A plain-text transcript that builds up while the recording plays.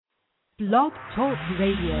Blog Talk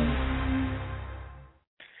Radio.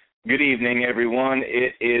 Good evening, everyone.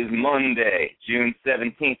 It is Monday, June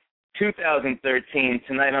 17th, 2013.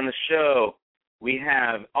 Tonight on the show, we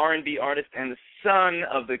have R&B artist and the son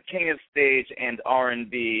of the king of stage and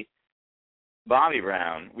R&B, Bobby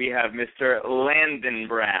Brown. We have Mr. Landon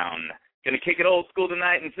Brown. Going to kick it old school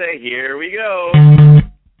tonight and say, here we go.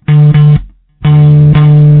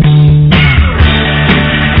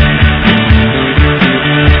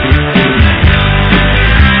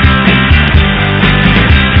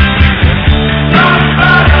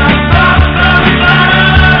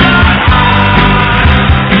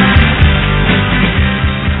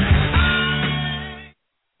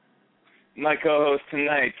 My co-host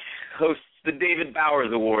tonight hosts the David Bowers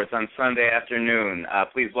Awards on Sunday afternoon.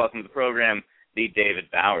 Please welcome to the program, the David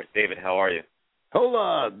Bowers. David, how are you?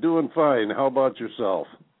 Hola, doing fine. How about yourself?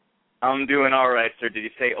 I'm doing all right, sir. Did you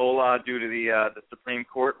say hola due to the Supreme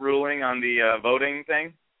Court ruling on the voting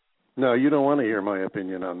thing? No, you don't want to hear my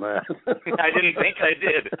opinion on that. I didn't think I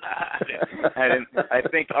did. I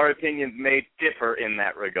think our opinions may differ in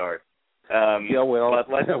that regard. Yeah, well,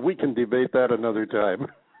 we can debate that another time.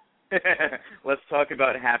 Let's talk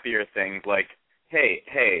about happier things like, hey,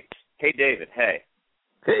 David, hey.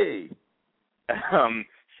 Hey.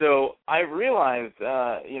 So I realized,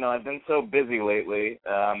 I've been so busy lately.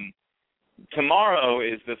 Tomorrow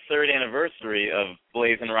is the third anniversary of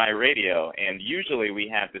BlazinRy Radio, and usually we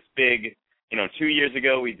have this big, 2 years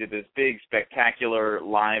ago we did this big, spectacular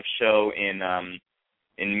live show in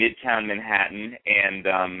Midtown Manhattan,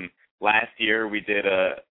 and last year we did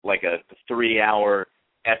a 3-hour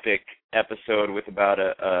epic episode with about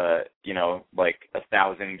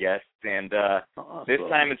 1,000 guests, and awesome. This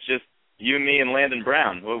time it's just you, me, and Landon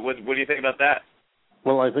Brown. What do you think about that?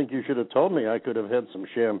 Well, I think you should have told me. I could have had some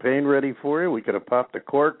champagne ready for you. We could have popped a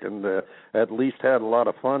cork and at least had a lot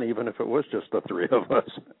of fun, even if it was just the three of us.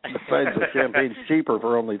 Besides, the champagne's cheaper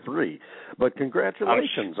for only three. But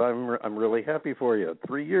congratulations! I'm really happy for you.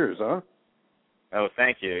 3 years, huh? Oh,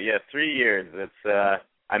 thank you. Yeah, 3 years. It's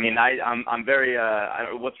I'm very.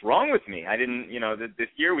 What's wrong with me? I didn't. This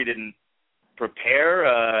year we didn't prepare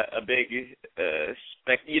a big.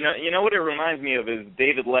 You know what it reminds me of is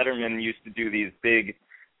David Letterman used to do these big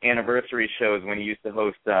anniversary shows when he used to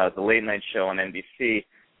host the late night show on NBC,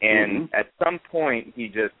 and at some point he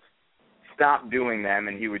just stopped doing them,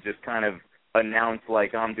 and he would just kind of announce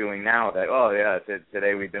like I'm doing now that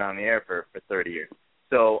today we've been on the air for 30 years.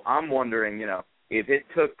 So I'm wondering, if it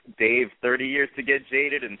took Dave 30 years to get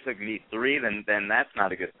jaded and took me 3, then that's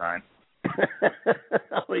not a good sign.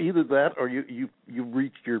 Either that or you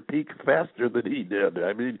reached your peak faster than he did.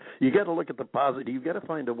 I mean, you got to look at the positive. You got to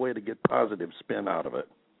find a way to get positive spin out of it.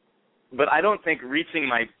 But I don't think reaching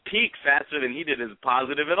my peak faster than he did is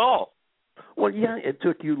positive at all. Well, yeah, it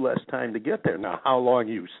took you less time to get there. Now, how long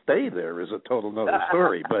you stay there is a total other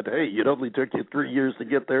story. But, hey, it only took you 3 years to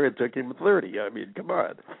get there. It took him 30. I mean, come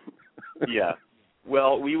on. Yeah.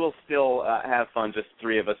 Well, we will still have fun, just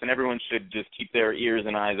 3 of us, and everyone should just keep their ears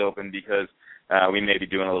and eyes open because we may be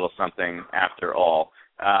doing a little something after all.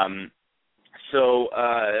 So,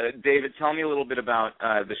 David, tell me a little bit about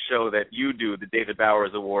the show that you do, the David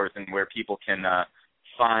Bowers Awards, and where people can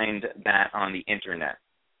find that on the Internet.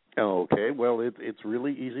 Okay, well, it's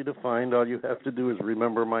really easy to find. All you have to do is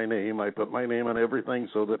remember my name. I put my name on everything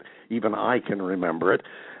so that even I can remember it.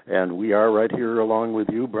 And we are right here along with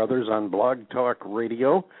you, brothers, on Blog Talk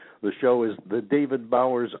Radio. The show is the David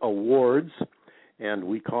Bowers Awards, and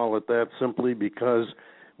we call it that simply because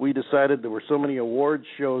we decided there were so many awards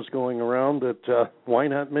shows going around that why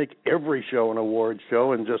not make every show an awards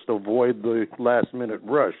show and just avoid the last-minute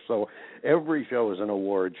rush. So every show is an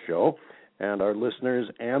awards show. And our listeners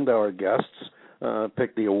and our guests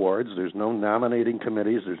pick the awards. There's no nominating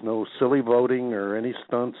committees. There's no silly voting or any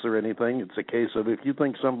stunts or anything. It's a case of if you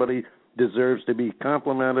think somebody deserves to be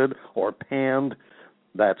complimented or panned,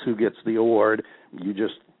 that's who gets the award. You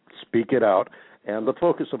just speak it out. And the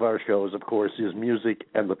focus of our shows, of course, is music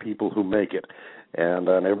and the people who make it. And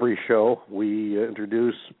on every show, we'll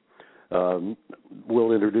introduce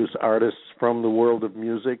artists from the world of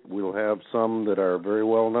music. We'll have some that are very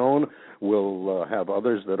well known. We'll have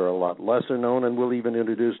others that are a lot lesser known, and we'll even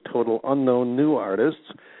introduce total unknown new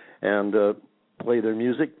artists and play their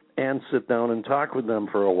music and sit down and talk with them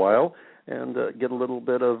for a while and get a little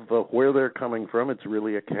bit of where they're coming from. It's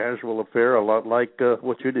really a casual affair, a lot like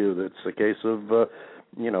what you do. It's a case of,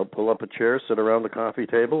 pull up a chair, sit around the coffee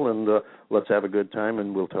table, and let's have a good time,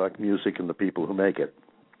 and we'll talk music and the people who make it.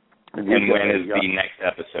 And when is the next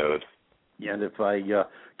episode? And if I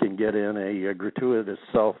can get in a gratuitous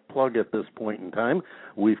self-plug at this point in time,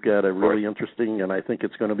 we've got a really interesting, and I think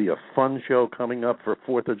it's going to be a fun show coming up for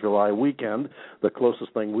 4th of July weekend, the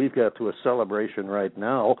closest thing we've got to a celebration right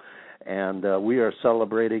now. And we are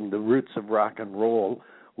celebrating the roots of rock and roll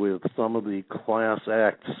with some of the class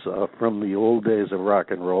acts from the old days of rock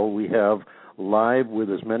and roll. We have live with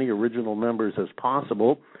as many original members as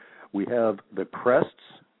possible. We have the Crests.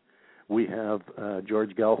 We have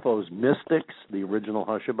George Galfo's Mystics, the original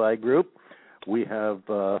Hushabye group. We have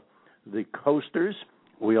the Coasters.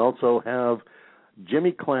 We also have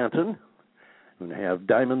Jimmy Clanton. We have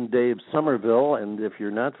Diamond Dave Somerville. And if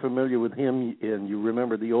you're not familiar with him and you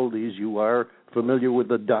remember the oldies, you are familiar with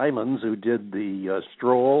the Diamonds, who did the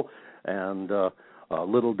Stroll and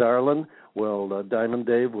Little Darlin'. Well, Diamond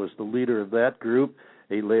Dave was the leader of that group.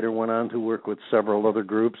 He later went on to work with several other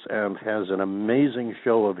groups and has an amazing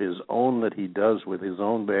show of his own that he does with his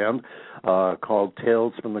own band called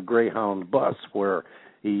Tales from the Greyhound Bus, where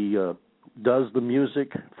he does the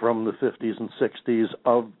music from the 50s and 60s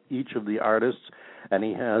of each of the artists, and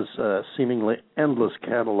he has a seemingly endless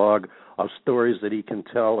catalog of stories that he can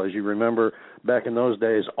tell. As you remember, back in those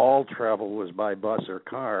days, all travel was by bus or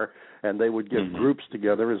car, and they would get groups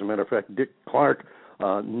together. As a matter of fact, Dick Clark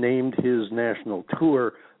named his national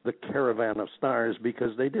tour the Caravan of Stars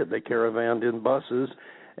because they did. They caravanned in buses,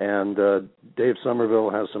 and Dave Somerville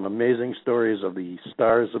has some amazing stories of the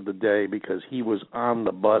stars of the day because he was on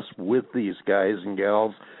the bus with these guys and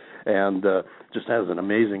gals and just has an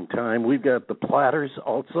amazing time. We've got the Platters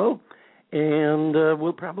also, and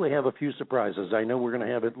we'll probably have a few surprises. I know we're going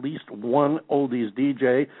to have at least one oldies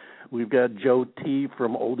DJ. We've got Joe T.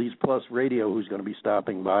 from Oldies Plus Radio who's going to be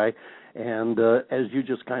stopping by. And as you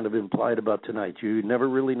just kind of implied about tonight, you never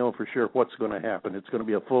really know for sure what's going to happen. It's going to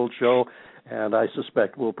be a full show, and I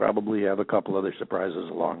suspect we'll probably have a couple other surprises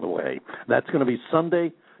along the way. That's going to be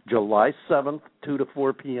Sunday, July 7th, 2 to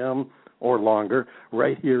 4 p.m. or longer,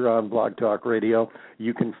 right here on Blog Talk Radio.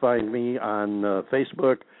 You can find me on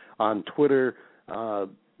Facebook, on Twitter.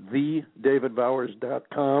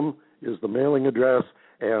 TheDavidBowers.com is the mailing address,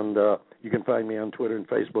 and you can find me on Twitter and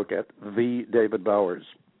Facebook at TheDavidBowers.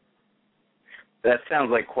 That sounds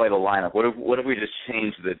like quite a lineup. What if we just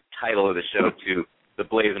changed the title of the show to the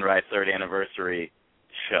BlazinRy 3rd Anniversary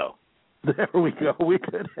Show? There we go. We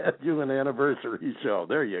could have you an anniversary show.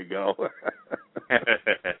 There you go.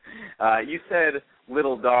 You said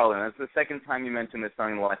Little Darlin'. That's the second time you mentioned this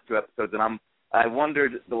song in the last 2 episodes, and I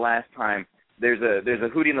wondered the last time. There's a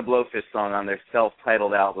Hootie and the Blowfish song on their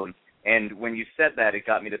self-titled album, and when you said that, it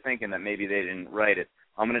got me to thinking that maybe they didn't write it.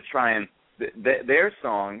 I'm going to try and their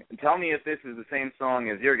song, tell me if this is the same song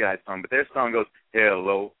as your guys' song, but their song goes,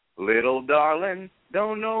 "Hello, little darling,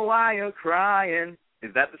 don't know why you're crying."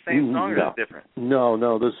 Is that the same song or is it different? No,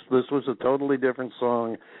 this was a totally different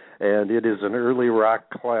song, and it is an early rock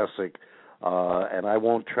classic. And I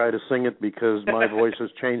won't try to sing it because my voice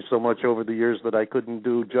has changed so much over the years that I couldn't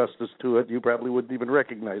do justice to it. You probably wouldn't even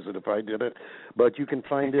recognize it if I did it. But you can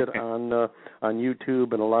find it on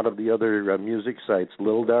YouTube and a lot of the other music sites.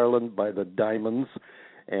 Little Darlin' by the Diamonds,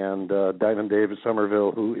 and Diamond Dave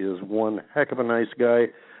Somerville, who is one heck of a nice guy.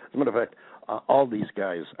 As a matter of fact, all these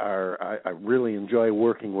guys I really enjoy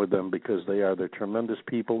working with them because they're tremendous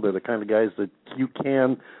people. They're the kind of guys that you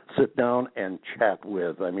can sit down and chat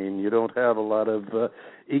with. I mean, you don't have a lot of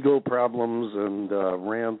ego problems and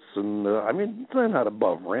rants, and I mean, they're not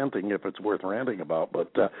above ranting if it's worth ranting about,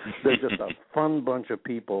 but they're just a fun bunch of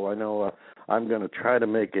people. I know I'm going to try to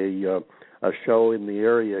make a show in the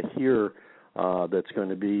area here that's going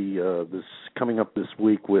to be this coming up this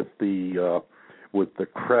week with the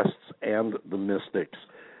Crests and the Mystics,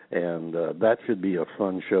 and that should be a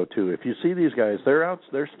fun show too. If you see these guys,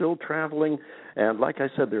 they're still traveling, and like I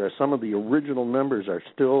said, there are some of the original members are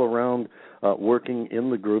still around working in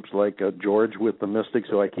the groups, like George with the Mystics,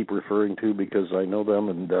 who I keep referring to because I know them,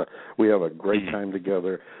 and we have a great time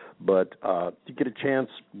together. But to get a chance,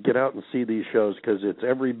 get out and see these shows because it's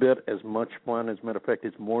every bit as much fun. As a matter of fact,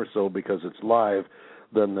 it's more so because it's live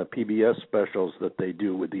than the PBS specials that they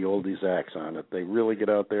do with the oldies acts on it. They really get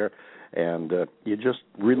out there, and you just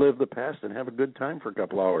relive the past and have a good time for a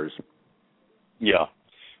couple hours. Yeah.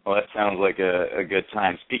 Well, that sounds like a good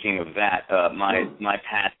time. Speaking of that, my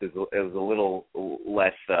past is a little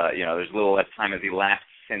less, there's a little less time has elapsed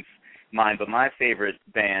since mine, but my favorite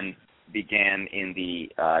band began in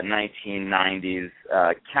the 1990s,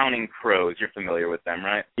 Counting Crows. You're familiar with them,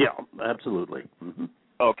 right? Yeah, absolutely. Mm-hmm.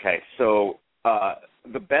 Okay, so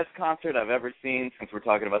the best concert I've ever seen, since we're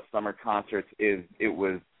talking about summer concerts, it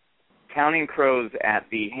was Counting Crows at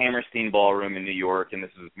the Hammerstein Ballroom in New York, and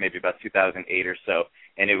this was maybe about 2008 or so,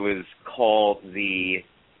 and it was called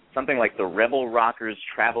something like the Rebel Rockers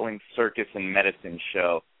Traveling Circus and Medicine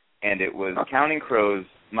Show, and it was Counting Crows,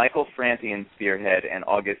 Michael Franti and Spearhead, and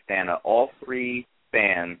Augustana, all three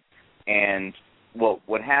bands, and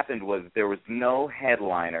what happened was there was no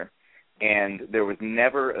headliner, and there was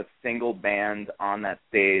never a single band on that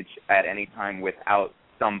stage at any time without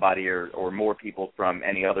somebody or more people from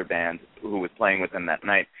any other band who was playing with them that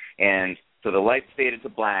night. And so the lights faded to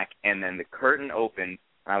black, and then the curtain opened.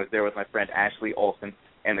 I was there with my friend Ashley Olsen,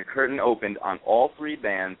 and the curtain opened on all three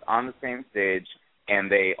bands on the same stage,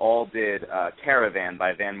 and they all did Caravan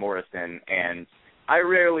by Van Morrison. And I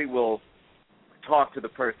rarely will talk to the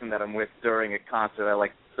person that I'm with during a concert. I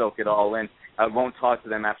like to soak it all in. I won't talk to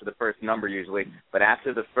them after the first number usually, but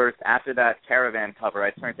after that Caravan cover,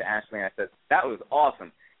 I turned to Ashley and I said, that was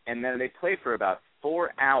awesome. And then they played for about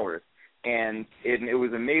 4 hours, and it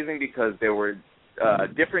was amazing because there were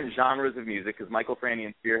different genres of music, because Michael Franti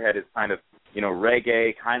and Spearhead is kind of,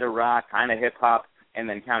 reggae, kind of rock, kind of hip-hop, and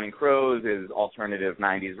then Counting Crows is alternative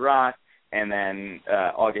 90s rock, and then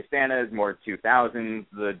Augustana is more 2000s,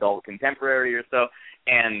 the adult contemporary or so.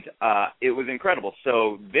 And it was incredible.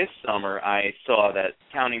 So this summer I saw that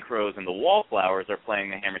Counting Crows and the Wallflowers are playing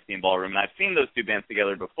the Hammerstein Ballroom, and I've seen those two bands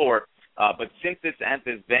together before, but since it's at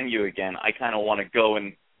this venue again, I kind of want to go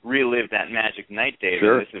and relive that magic night, David.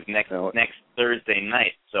 Sure. This is next Thursday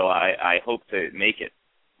night, so I hope to make it.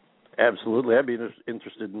 Absolutely. I'd be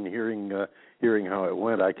interested in hearing how it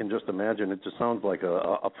went. I can just imagine it just sounds like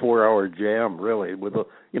a 4-hour jam, really, with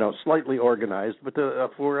slightly organized, but a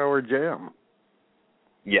 4-hour jam.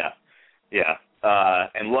 Yeah.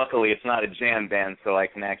 And luckily it's not a jam band, so I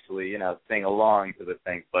can actually, sing along to the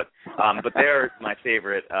thing. But they're my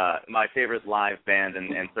favorite live band,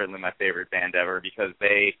 and certainly my favorite band ever, because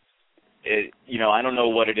I don't know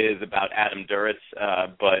what it is about Adam Duritz,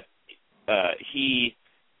 but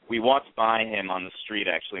we walked by him on the street.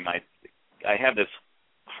 Actually, I have this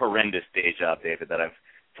horrendous day job, David, that I've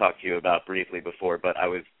talked to you about briefly before. But I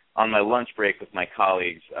was on my lunch break with my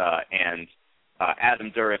colleagues, and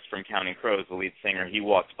Adam Duritz from Counting Crows, the lead singer, he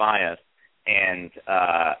walked by us, and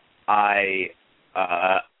I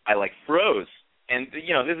froze. And,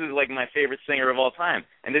 this is like my favorite singer of all time.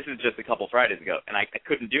 And this is just a couple Fridays ago, and I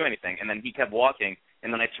couldn't do anything. And then he kept walking,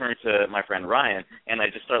 and then I turned to my friend Ryan, and I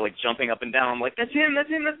just started, jumping up and down. I'm like, that's him, that's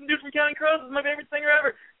the dude from Counting Crows. It's my favorite singer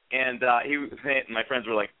ever. And my friends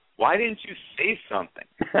were like, why didn't you say something?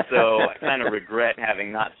 So I kind of regret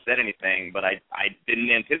having not said anything, but I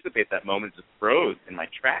didn't anticipate that moment. Just froze in my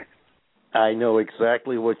tracks. I know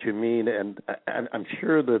exactly what you mean, and I'm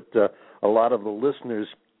sure that a lot of the listeners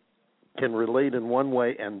can relate in one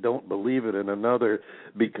way and don't believe it in another,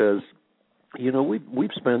 because,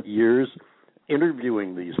 we've spent years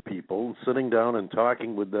interviewing these people, sitting down and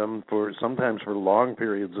talking with them sometimes for long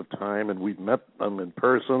periods of time, and we've met them in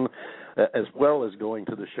person as well as going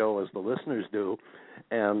to the show as the listeners do,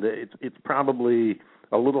 and it's probably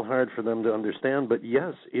a little hard for them to understand, but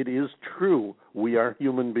yes, it is true. We are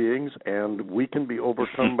human beings, and we can be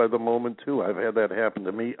overcome by the moment too. I've had that happen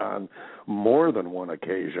to me on more than one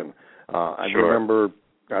occasion. Sure.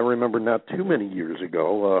 I remember not too many years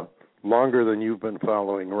ago, longer than you've been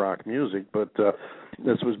following rock music, but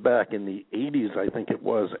this was back in the 80s, I think it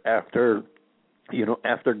was, after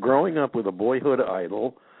growing up with a boyhood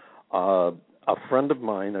idol. A friend of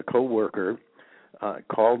mine, a coworker,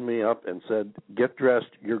 called me up and said, "Get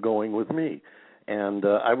dressed, you're going with me." And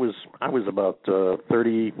I was about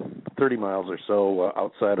 30 miles or so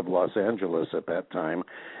outside of Los Angeles at that time.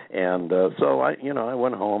 And so I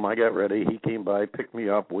went home, I got ready, he came by, picked me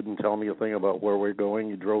up, wouldn't tell me a thing about where we're going.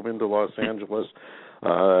 He drove into Los Angeles.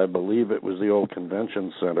 I believe it was the old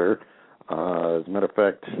convention center. As a matter of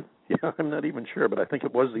fact, I'm not even sure, but I think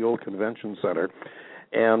it was the old convention center.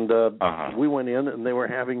 And we went in, and they were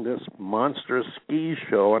having this monstrous ski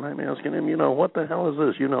show, and I'm asking him, what the hell is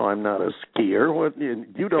this? I'm not a skier. What?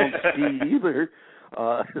 You don't ski either.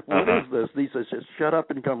 What is this? He says, just shut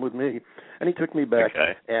up and come with me. And he took me back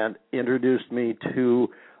and introduced me to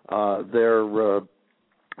their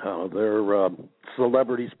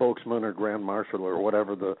celebrity spokesman or grand marshal or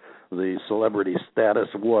whatever the celebrity status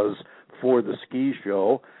was for the ski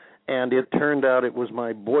show. And it turned out it was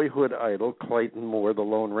my boyhood idol, Clayton Moore, the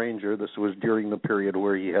Lone Ranger. This was during the period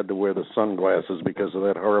where he had to wear the sunglasses because of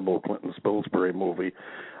that horrible Clinton Spilsbury movie.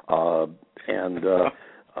 I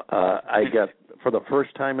got, for the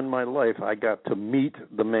first time in my life, I got to meet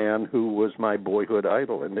the man who was my boyhood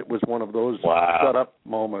idol, and it was one of those shut-up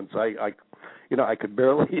moments. I could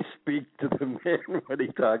barely speak to the man when he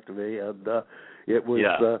talked to me, and it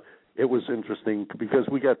was it was interesting because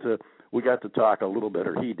we got to talk a little bit,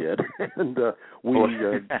 or he did, and we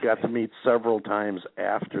got to meet several times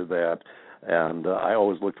after that. And I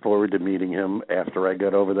always looked forward to meeting him after I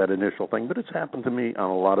got over that initial thing. But it's happened to me on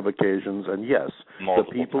a lot of occasions. And yes,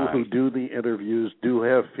 multiple the people times. who do the interviews do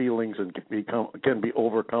have feelings and can be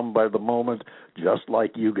overcome by the moment, just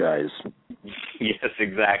like you guys. Yes,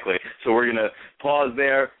 exactly. So we're going to pause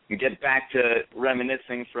there and get back to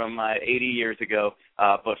reminiscing from 80 years ago.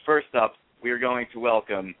 But first up, we are going to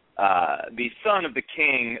welcome the son of the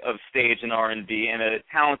king of stage and R&B and a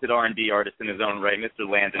talented R&B artist in his own right, Mr.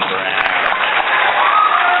 Landon Brown.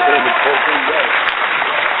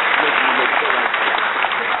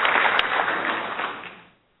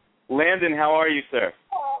 Landon, how are you, sir?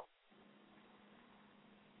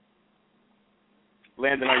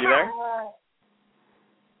 Landon, are you there?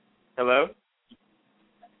 Hello?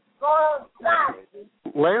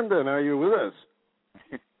 Landon, are you with us?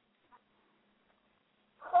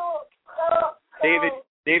 David.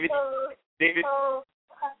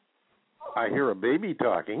 I hear a baby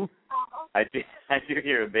talking. I do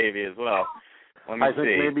hear a baby as well. Let me I think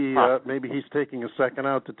see. maybe he's taking a second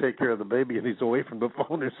out to take care of the baby and he's away from the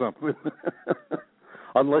phone or something.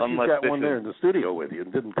 Unless you've got one there in the studio with you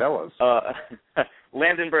and didn't tell us.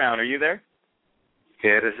 Landon Brown, are you there?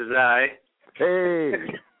 Yeah, this is I. Hey.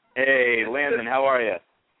 Hey, Landon, how are you?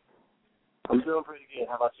 I'm doing pretty good.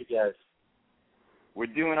 How about you guys? We're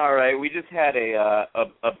doing all right. We just had a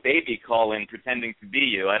baby call in pretending to be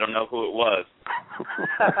you. I don't know who it was.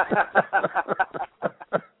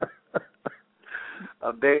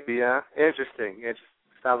 A baby, huh? Interesting. It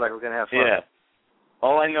sounds like we're going to have fun. Yeah.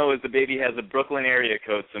 All I know is the baby has a Brooklyn area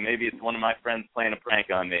code, so maybe it's one of my friends playing a prank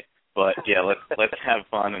on me. But yeah, let's have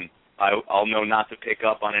fun, and I'll know not to pick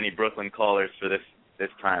up on any Brooklyn callers for this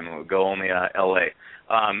time. We'll go only L.A.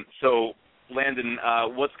 So, Landon,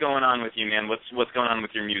 what's going on with you, man? What's going on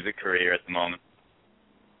with your music career at the moment?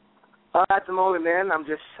 At the moment, man,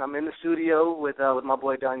 I'm in the studio with my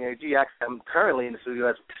boy BlazinRy. Actually, I'm currently in the studio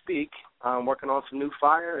as we speak. I'm working on some new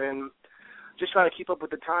fire and just trying to keep up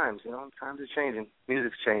with the times. You know, times are changing,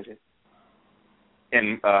 music's changing.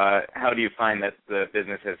 And how do you find that the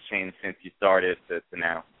business has changed since you started to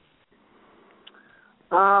now?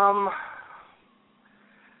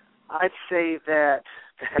 I'd say that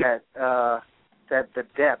the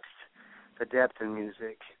depth in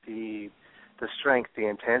music, the strength, the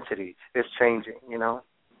intensity is changing. You know,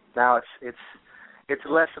 now it's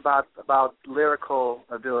less about lyrical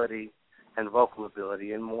ability and vocal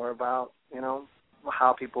ability, and more about, you know,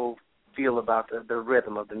 how people feel about the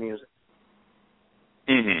rhythm of the music.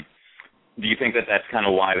 Mhm. Do you think that that's kind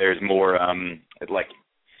of why there's more like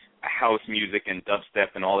house music and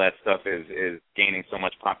dubstep and all that stuff is gaining so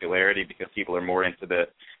much popularity because people are more into the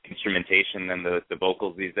instrumentation than the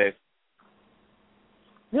vocals these days?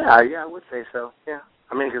 Yeah, I would say so. Yeah,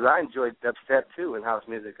 I mean, because I enjoyed dubstep too and house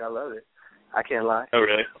music. I love it. I can't lie. Oh,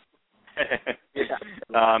 really? Yeah.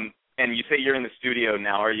 And you say you're in the studio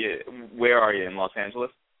now. Where are you, in Los Angeles?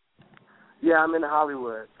 Yeah, I'm in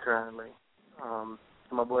Hollywood currently.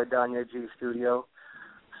 My boy BlazinRy studio.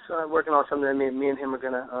 So I'm working on something that me and him are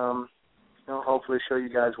gonna, hopefully show you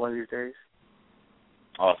guys one of these days.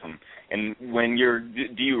 Awesome. And when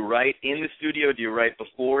do you write in the studio? Do you write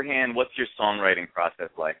beforehand? What's your songwriting process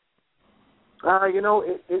like?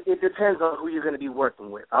 It depends on who you're going to be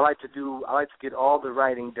working with. I like to get all the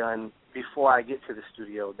writing done before I get to the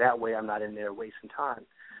studio. That way I'm not in there wasting time.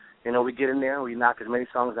 You know, we get in there, we knock as many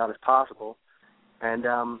songs out as possible. And,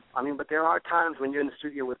 but there are times when you're in the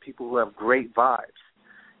studio with people who have great vibes,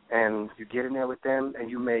 and you get in there with them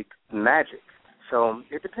and you make magic. So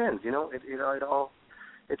it depends, you know.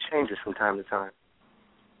 It changes from time to time.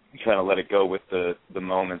 You kind of let it go with the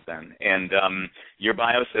moment then. And your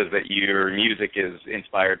bio says that your music is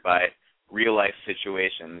inspired by real-life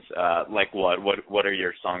situations. Like what? What are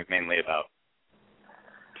your songs mainly about?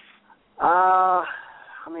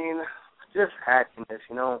 Just happiness,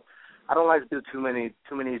 you know. I don't like to do too many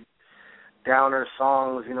downer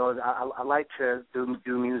songs, you know. I like to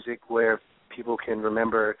do music where people can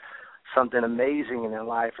remember something amazing in their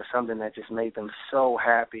life or something that just made them so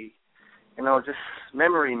happy. You know, just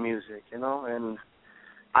memory music, you know. And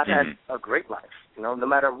I've had a great life, you know, no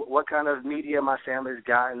matter what kind of media my family's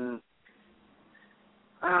gotten.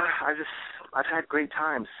 I've had great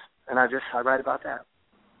times, and I write about that.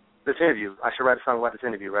 This interview, I should write a song about this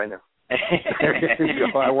interview right now.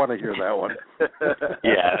 I want to hear that one.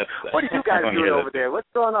 Yeah. What are you guys doing over there? What's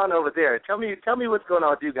going on over there? Tell me what's going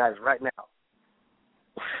on with you guys right now.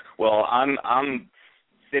 Well, I'm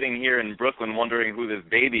sitting here in Brooklyn wondering who this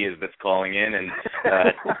baby is that's calling in. And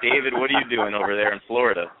David, what are you doing over there in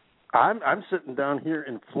Florida? I'm sitting down here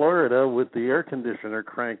in Florida with the air conditioner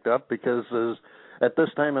cranked up because at this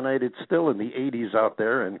time of night it's still in the 80s out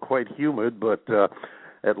there and quite humid, but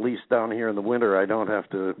at least down here in the winter I don't have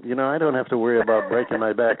to worry about breaking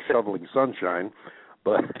my back shoveling sunshine.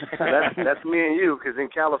 But that's me and you, because in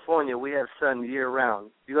California we have sun year round.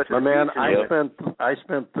 You go to my the man, beach I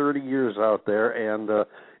spent 30 years out there, and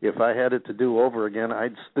if I had it to do over again,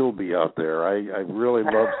 I'd still be out there. I really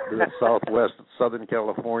love the Southwest, Southern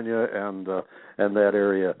California, and that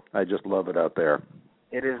area. I just love it out there.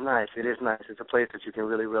 It is nice. It is nice. It's a place that you can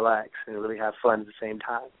really relax and really have fun at the same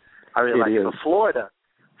time. I really like it. But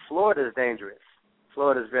Florida is dangerous.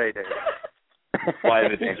 Florida is very dangerous. Why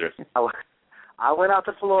is it dangerous? I went out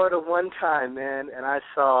to Florida one time, man, and I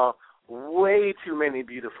saw way too many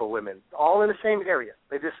beautiful women, all in the same area.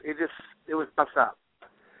 It was nonstop.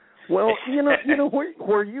 Well,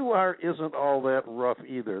 where you are isn't all that rough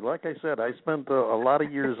either. Like I said, I spent a lot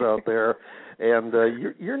of years out there, and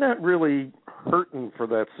you're not really hurting for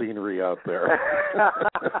that scenery out there.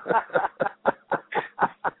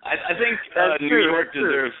 I think New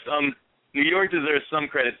York deserves some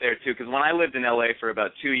credit there too, because when I lived in LA for about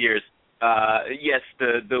 2 years. Yes,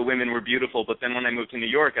 the women were beautiful, but then when I moved to New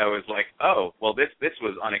York, I was like, oh, well, this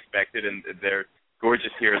was unexpected, and they're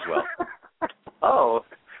gorgeous here as well. Oh,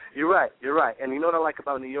 you're right. And you know what I like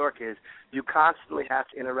about New York is you constantly have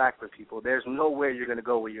to interact with people. There's nowhere you're going to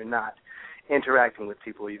go where you're not interacting with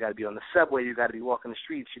people. You got to be on the subway. You got to be walking the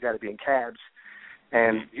streets. You got to be in cabs.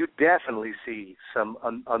 And you definitely see some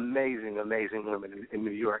amazing, amazing women in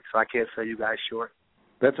New York, so I can't sell you guys short.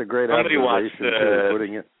 That's a great observation, too,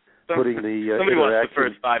 putting it. Somebody watched the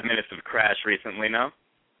first 5 minutes of Crash recently, no?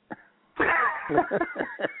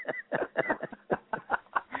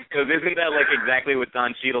 Because isn't that like exactly what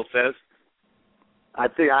Don Cheadle says? I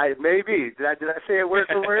think maybe. Did I say it word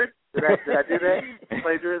for word? Did I do that?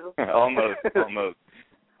 Plagiarism? Almost.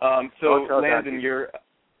 So Landon,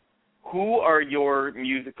 who are your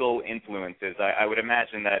musical influences? I would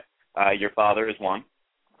imagine that your father is one.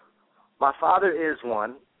 My father is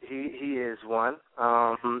one. He is one.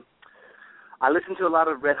 I listened to a lot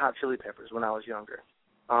of Red Hot Chili Peppers when I was younger.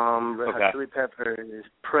 Red Hot Chili Peppers,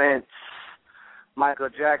 Prince, Michael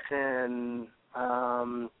Jackson,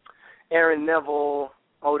 Aaron Neville,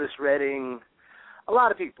 Otis Redding, a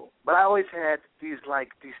lot of people. But I always had these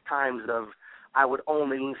times of I would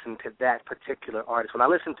only listen to that particular artist. When I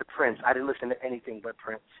listened to Prince, I didn't listen to anything but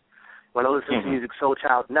Prince. When I listened to Music Soul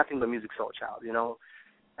Child, nothing but Music Soul Child,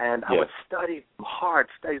 And I would study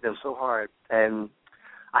them so hard. And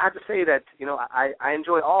I have to say that, I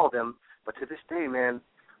enjoy all of them, but to this day, man,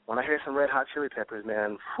 when I hear some Red Hot Chili Peppers,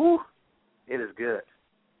 man, it is good.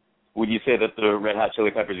 Would you say that the Red Hot Chili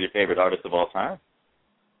Peppers are your favorite artist of all time?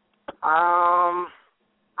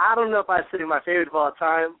 I don't know if I'd say my favorite of all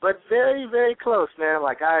time, but very, very close, man.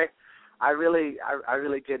 Like I really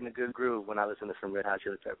get in a good groove when I listen to some Red Hot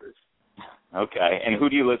Chili Peppers. Okay, and who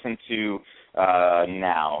do you listen to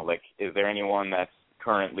now? Like, is there anyone that's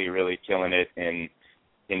currently really killing it in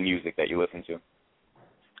music that you listen to?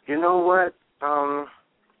 You know what?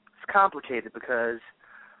 It's complicated because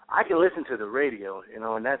I can listen to the radio,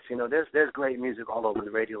 and that's, there's great music all over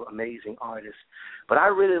the radio, amazing artists. But I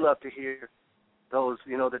really love to hear those,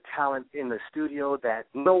 the talent in the studio that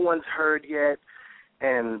no one's heard yet,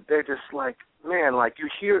 and they're just like, man, like you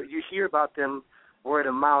hear about them word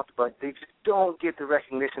of mouth, but they just don't get the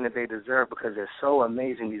recognition that they deserve because they're so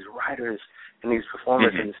amazing, these writers and these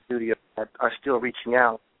performers in the studio that are still reaching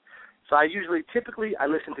out. So typically I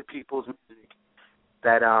listen to people's music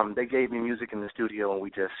that they gave me music in the studio, and we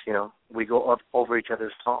just, we go up over each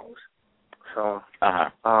other's songs. So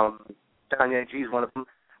Kanye G's one of them.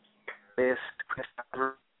 Good.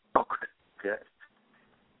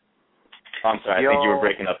 I'm sorry, I think you were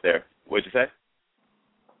breaking up there. What'd you say?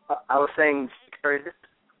 I was saying Curtis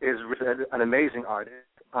is an amazing artist.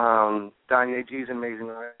 Kanye G's an amazing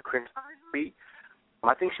artist. Chris Lee,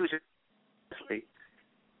 I think she was just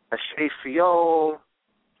Shay Fiol,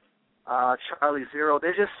 Charlie Zero.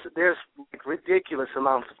 There's like ridiculous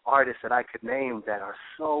amounts of artists that I could name that are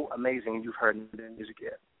so amazing, and you've heard their music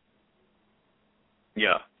yet.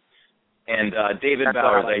 Yeah. And David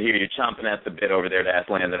Bowers, I hear you chomping at the bit over there to ask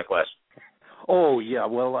Landon a question. Oh yeah,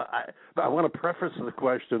 well I want to preface the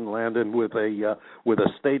question, Landon, with a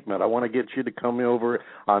statement. I want to get you to come over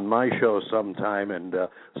on my show sometime and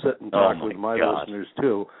sit and talk with my listeners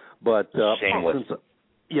too. But shameless.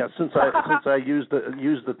 Since I used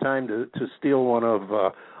the time to steal one of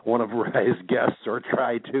Ry's guests, or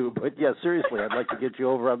try to, but yeah, seriously, I'd like to get you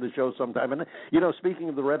over on the show sometime. And speaking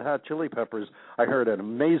of the Red Hot Chili Peppers, I heard an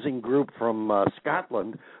amazing group from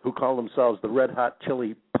Scotland who call themselves the Red Hot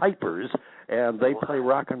Chili pipers, and they play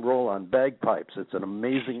rock and roll on bagpipes. It's an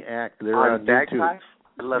amazing act. They're on on bagpipes? YouTube.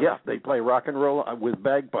 I love Yeah, it. they play rock and roll with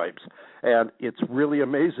bagpipes, and it's really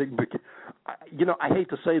amazing. Because, I hate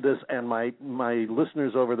to say this, and my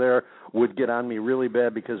listeners over there would get on me really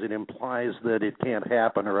bad because it implies that it can't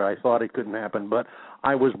happen, or I thought it couldn't happen, but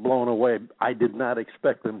I was blown away. I did not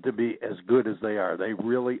expect them to be as good as they are. They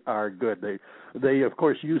really are good. They of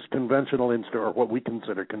course use conventional or what we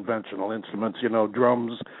consider conventional instruments,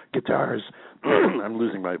 drums, guitars. I'm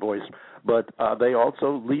losing my voice. But they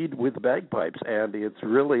also lead with bagpipes, and it's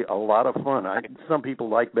really a lot of fun. Some people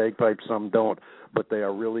like bagpipes, some don't, but they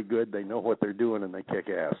are really good. They know what they're doing, and they kick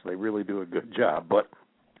ass. They really do a good job. But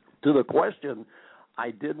to the question,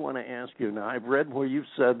 I did want to ask you, now I've read where you've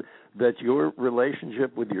said that your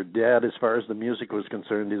relationship with your dad as far as the music was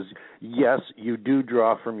concerned is, yes, you do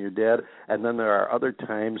draw from your dad, and then there are other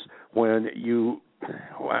times when you,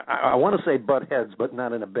 I want to say butt heads, but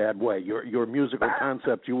not in a bad way. Your musical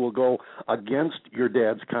concept, you will go against your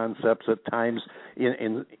dad's concepts at times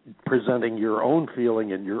in presenting your own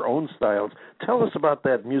feeling and your own styles. Tell us about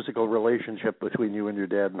that musical relationship between you and your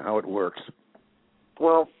dad and how it works.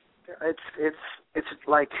 Well, it's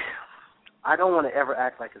like, I don't want to ever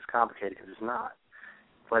act like it's complicated because it's not.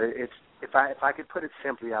 But it's if I could put it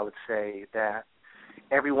simply, I would say that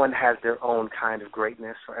everyone has their own kind of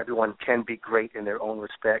greatness, or everyone can be great in their own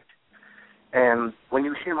respect. And when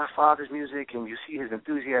you hear my father's music and you see his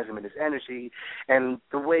enthusiasm and his energy and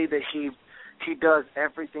the way that he does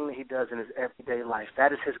everything that he does in his everyday life,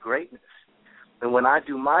 that is his greatness. And when I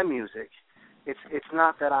do my music, it's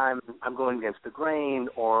not that I'm going against the grain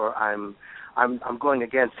or I'm going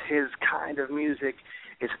against his kind of music.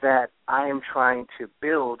 It's that I am trying to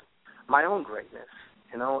build my own greatness,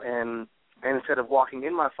 and instead of walking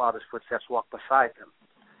in my father's footsteps, walk beside them.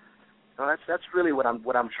 That's really what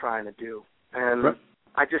I'm trying to do. And right.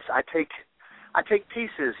 I take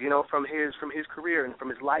pieces, from his career and from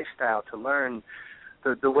his lifestyle to learn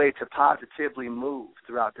the way to positively move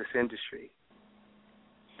throughout this industry.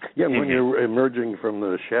 Yeah, when you're emerging from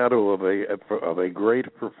the shadow of a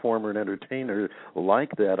great performer and entertainer like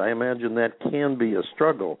that, I imagine that can be a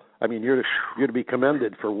struggle. I mean, you're to be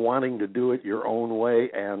commended for wanting to do it your own way,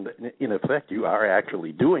 and in effect, you are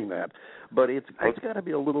actually doing that. But it's got to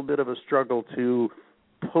be a little bit of a struggle to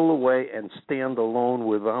pull away and stand alone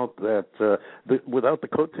without that without the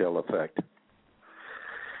coattail effect.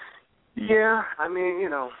 Yeah, I mean,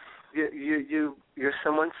 you're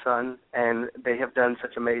someone's son, and they have done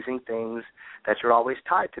such amazing things that you're always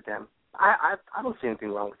tied to them. I don't see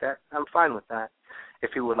anything wrong with that. I'm fine with that.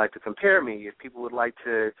 If people would like to compare me, if people would like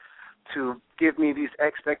to give me these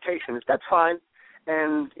expectations, that's fine.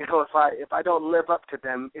 And if I don't live up to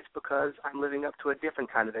them, it's because I'm living up to a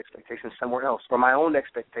different kind of expectation somewhere else, or my own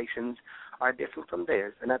expectations are different from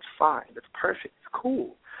theirs, and that's fine. That's perfect. It's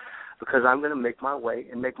cool, because I'm going to make my way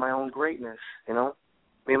and make my own greatness.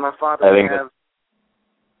 Me and my father have.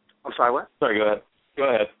 I'm sorry, what? Sorry, go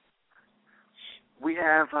ahead. We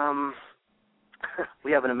have an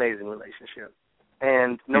amazing relationship,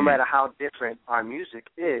 and no matter how different our music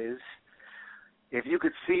is, if you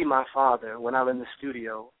could see my father when I'm in the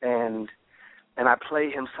studio and I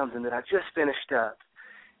play him something that I just finished up,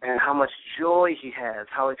 and how much joy he has,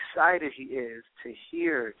 how excited he is to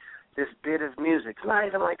hear this bit of music, not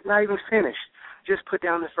even finished, just put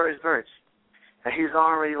down the first verse. And he's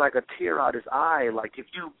already like a tear out his eye. Like if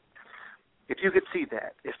you could see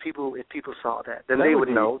that, if people saw that, then they would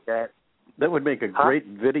know that. That would make a great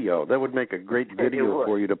video. That would make a great video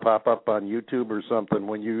for you to pop up on YouTube or something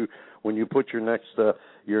when you put your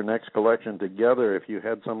next collection together. If you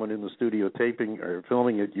had someone in the studio taping or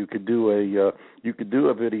filming it, you could do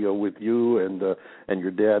a video with you and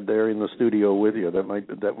your dad there in the studio with you.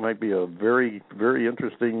 That might be a very, very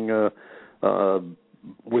interesting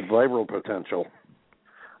with viral potential.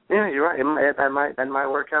 Yeah, you're right. That might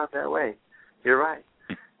work out that way. You're right.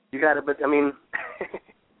 You got it, but I mean,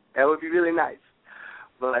 that would be really nice.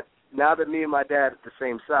 But now that me and my dad are the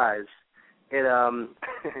same size,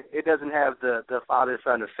 it doesn't have the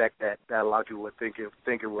father-son effect that a lot of people would think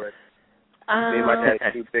it would. Me and my dad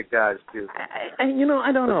are two big guys too. I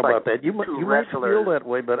don't know about that. You might feel that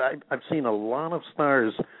way, but I've seen a lot of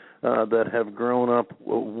stars that have grown up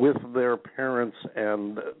with their parents,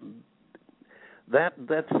 and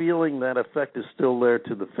that feeling, that effect is still there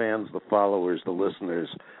to the fans, the followers, the listeners.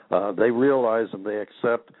 They realize and they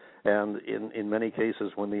accept, and in many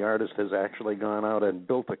cases when the artist has actually gone out and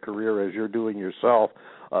built a career as you're doing yourself,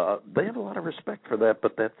 they have a lot of respect for that,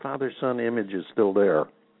 but that father-son image is still there.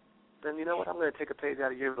 Then you know what? I'm going to take a page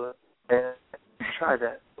out of your book and try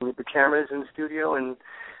that. With the cameras in the studio and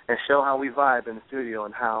and show how we vibe in the studio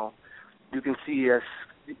and how you can see us.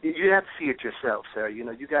 You have to see it yourself, sir. You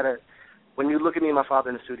know, you gotta. When you look at me and my father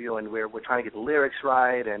in the studio, and we're trying to get the lyrics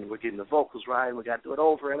right, and we're getting the vocals right, and we got to do it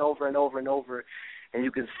over and over and over and over, and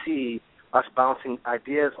you can see us bouncing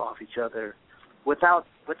ideas off each other without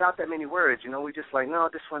that many words. You know, we just like, no,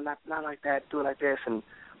 this one not like that, do it like this, and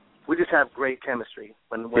we just have great chemistry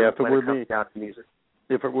when it comes down to music.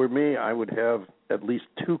 If it were me, I would have at least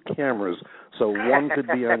 2 cameras, so one could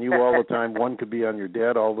be on you all the time, one could be on your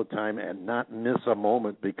dad all the time, and not miss a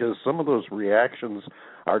moment, because some of those reactions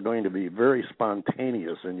are going to be very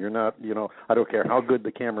spontaneous, and you're not, you know, I don't care how good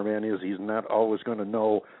the cameraman is, he's not always going to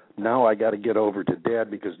know, now I got to get over to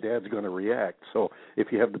Dad because Dad's going to react. So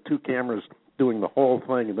if you have the 2 cameras doing the whole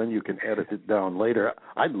thing, and then you can edit it down later,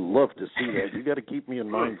 I'd love to see that. You got to keep me in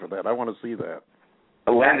mind for that. I want to see that.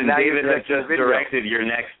 Landon, David has just directed your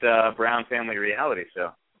next Brown family reality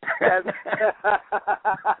show.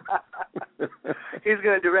 He's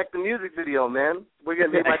going to direct the music video, man. We're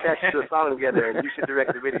going to be like that to do a song together, and you should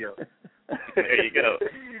direct the video. There you go.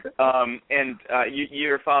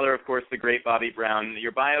 Your father, of course, the great Bobby Brown.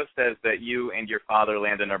 Your bio says that you and your father,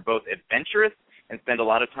 Landon, are both adventurous and spend a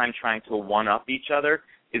lot of time trying to one-up each other.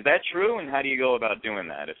 Is that true, and how do you go about doing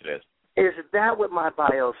that, if it is? Is that what my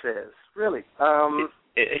bio says? Really?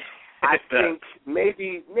 I think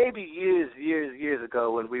maybe years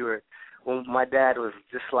ago when my dad was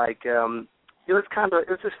just like it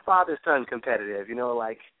was just father-son competitive, you know,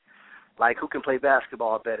 like who can play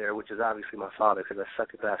basketball better, which is obviously my father because I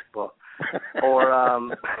suck at basketball, or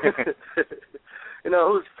you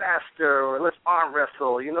know, who's faster, or let's arm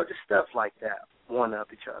wrestle, you know, just stuff like that, one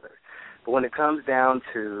up each other. But when it comes down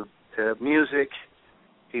to music,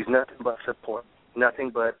 he's nothing but support,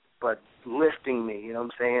 nothing but lifting me, you know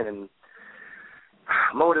what I'm saying, and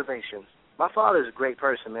motivation. My father's a great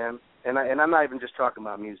person, man, and I'm not even just talking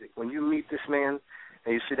about music. When you meet this man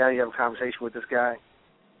and you sit down and you have a conversation with this guy,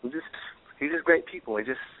 he's just great people. He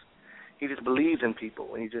just believes in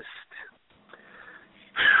people, and his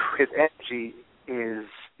energy is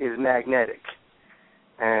magnetic,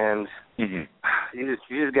 and you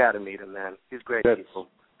just got to meet him, man. He's great people.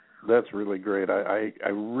 That's really great. I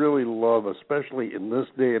really love, especially in this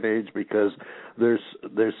day and age, because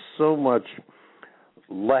there's so much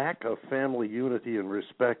lack of family unity and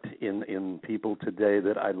respect in people today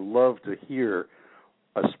that I love to hear,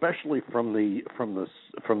 especially from the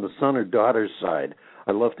son or daughter's side.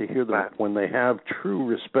 I love to hear them when they have true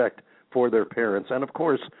respect for their parents, and of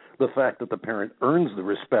course the fact that the parent earns the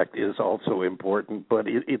respect is also important. But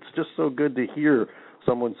it's just so good to hear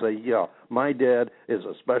someone say, yeah, my dad is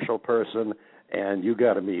a special person, and you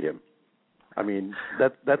got to meet him. I mean,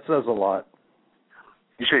 that says a lot.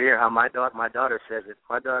 You should hear how my daughter says it.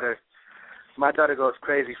 My daughter goes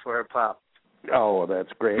crazy for her pop. Oh,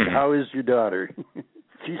 that's great. How is your daughter?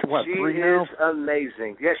 She's what, 3 now? She is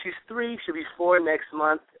amazing. Yeah, she's 3. She'll be 4 next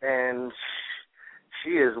month, and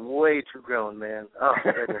she is way too grown, man. Oh,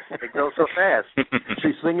 goodness. It goes so fast.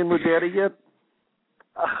 She's singing with Daddy yet?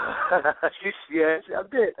 Yes, a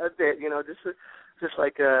bit. You know, just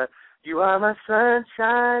like you are my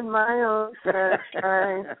sunshine, my own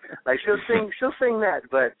sunshine. Like she'll sing that,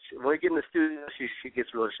 but when we get in the studio, she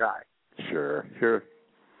gets real shy. Sure.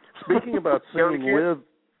 Speaking about singing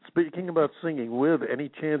with, any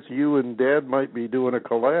chance you and Dad might be doing a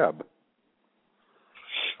collab?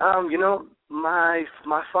 You know, my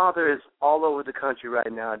father is all over the country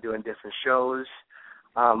right now doing different shows.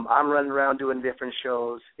 I'm running around doing different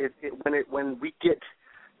shows. When we get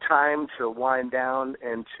time to wind down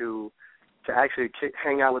and to actually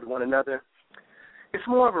hang out with one another, it's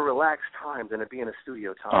more of a relaxed time than it being a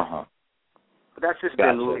studio time. But that's just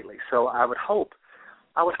been lately. So I would hope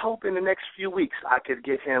in the next few weeks I could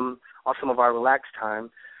get him off some of our relaxed time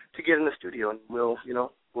to get in the studio, and we'll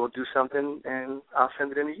do something, and I'll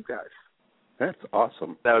send it in to you guys. That's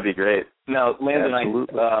awesome. That would be great. Now, Landon,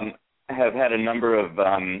 I have had a number of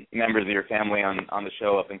members of your family on the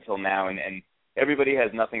show up until now, and everybody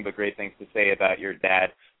has nothing but great things to say about your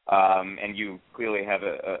dad, and you clearly have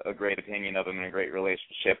a great opinion of him and a great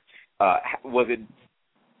relationship. Was it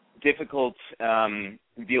difficult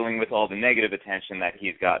dealing with all the negative attention that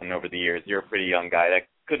he's gotten over the years? You're a pretty young guy. That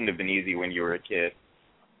couldn't have been easy when you were a kid.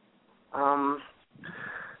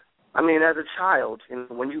 I mean, as a child,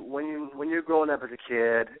 when you're growing up as a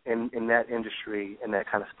kid in that industry, in that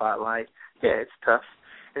kind of spotlight, yeah, it's tough.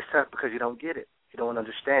 It's tough because you don't get it. You don't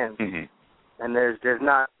understand. And there's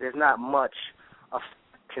not much I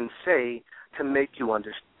can say to make you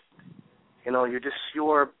understand. You know,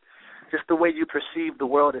 just the way you perceive the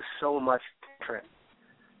world is so much different.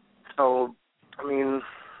 So, I mean,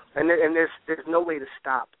 and there's no way to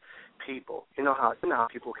stop people. You know how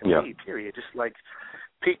people can be. Period. Just like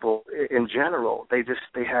people in general, they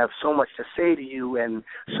have so much to say to you and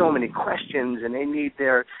so many questions, and they need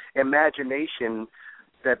their imagination.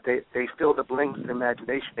 That they fill the blanks with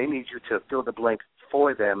imagination. They need you to fill the blank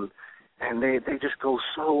for them, and they just go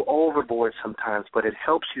so overboard sometimes. But it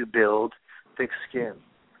helps you build thick skin.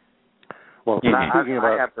 Well, speaking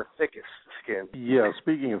about, I have the thickest skin. Yeah,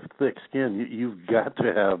 speaking of thick skin, you've got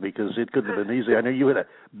to have, because it couldn't have been easy. I know you had a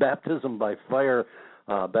baptism by fire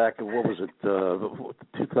back in,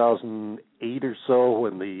 2008 or so,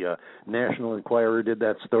 when the National Enquirer did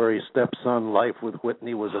that story, Stepson Life with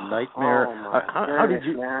Whitney was a nightmare.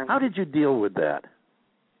 How did you deal with that?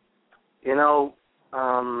 You know,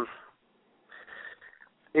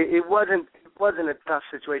 it wasn't a tough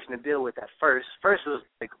situation to deal with at first. First it was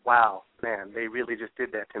like, wow, man, they really just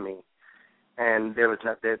did that to me, and there was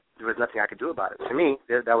nothing I could do about it. To me,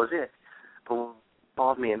 that was it. But when they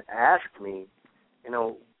called me and asked me, you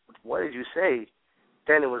know, what did you say?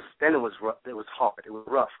 Then it was rough. It was hard. It was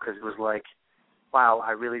rough, because it was like, wow,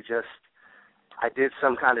 I did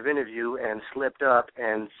some kind of interview and slipped up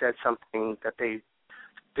and said something that they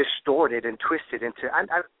distorted and twisted into. I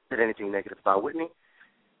didn't say anything negative about Whitney.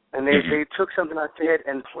 And they took something I said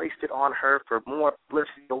and placed it on her for more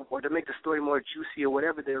publicity or to make the story more juicy or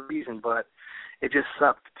whatever their reason. But it just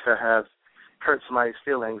sucked to have hurt somebody's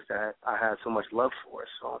feelings that I had so much love for.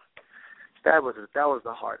 So that was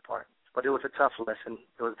the hard part. But it was a tough lesson.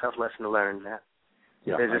 It was a tough lesson to learn that.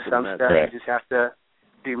 Yeah, there's just some stuff you just have to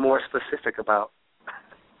be more specific about,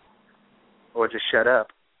 or just shut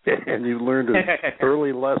up. And you learned an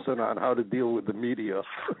early lesson on how to deal with the media.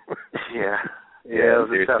 Yeah, it was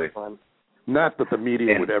a tough one. Not that the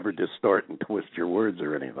media would ever distort and twist your words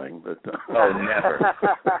or anything, but oh, never.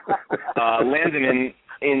 Landon,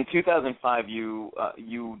 in 2005,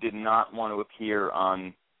 you did not want to appear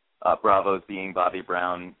on Bravo's Being Bobby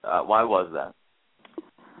Brown. Why was that?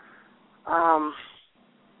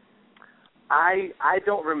 I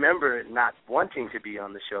don't remember not wanting to be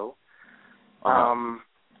on the show.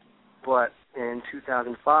 But in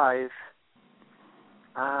 2005,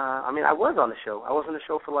 I was on the show. I was on the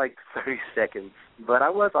show for like 30 seconds, but I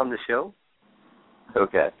was on the show.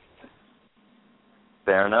 Okay.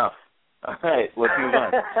 Fair enough. All right, let's move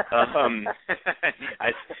on.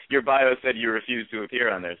 Your bio said you refused to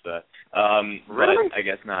appear on there, so really? But I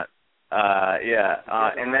guess not.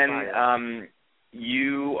 And then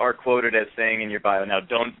you are quoted as saying in your bio. Now,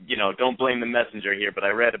 don't blame the messenger here, but I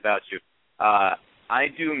read about you. I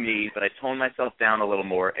do me, but I tone myself down a little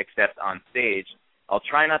more, except on stage. I'll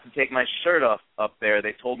try not to take my shirt off up there.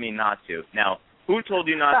 They told me not to. Now, who told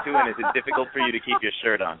you not to, and is it difficult for you to keep your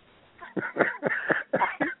shirt on?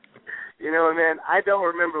 You know, man, I don't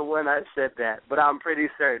remember when I said that, but I'm pretty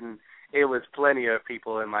certain it was plenty of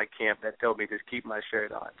people in my camp that told me to keep my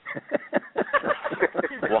shirt on.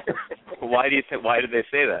 Why did they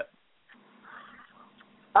say that?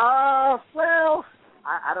 Well,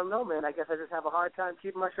 I don't know, man. I guess I just have a hard time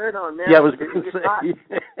keeping my shirt on, man. Yeah, I was going to say.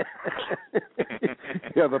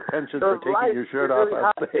 You have a penchant for taking your shirt off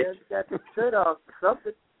on stage. Man. You got your shirt off or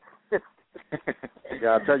something. Yeah,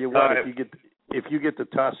 I'll tell you what, if you get to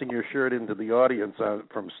tossing your shirt into the audience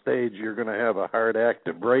from stage, you're going to have a hard act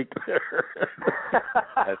to break there.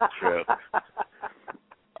 That's true.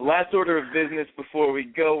 Last order of business before we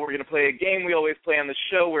go, we're going to play a game we always play on the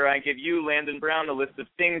show where I give you, Landon Brown, a list of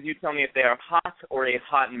things. You tell me if they are hot or a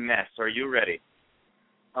hot mess. Are you ready?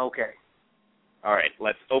 Okay. All right,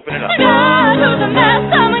 let's open it up. God, who's a mess?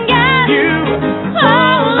 Come and get you.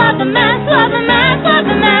 Oh, love the mess, love the mess, love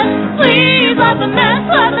the mess. Please, love the mess,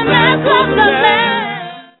 love the mess, love the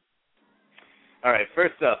mess. All right,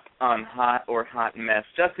 first up on hot or hot mess,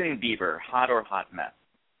 Justin Bieber, hot or hot mess?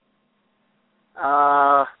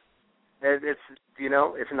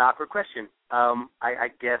 It's an awkward question. I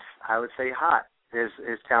guess I would say hot. His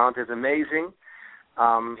talent is amazing.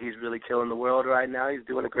 He's really killing the world right now. He's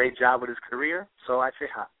doing a great job with his career, so I'd say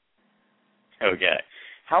hot. Okay.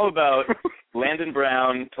 How about Landon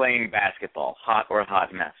Brown playing basketball, hot or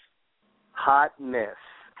hot mess? Hot mess.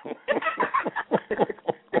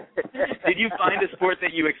 Did you find a sport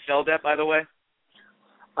that you excelled at, by the way?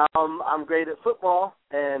 I'm great at football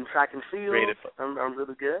and track and field. Great at I'm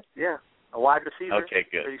really good. Yeah, a wide receiver. Okay,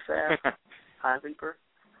 good. Pretty fast, high leaper.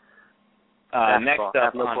 Next up, I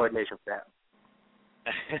have no coordination for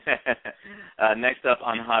that. Next up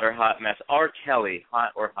on hot or hot mess, R. Kelly,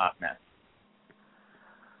 hot or hot mess?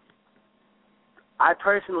 I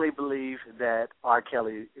personally believe that R.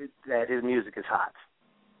 Kelly, that his music is hot.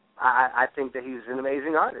 I think that he's an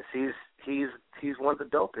amazing artist. He's one of the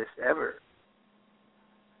dopest ever.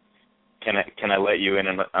 Can I let you in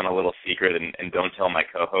on a little secret and don't tell my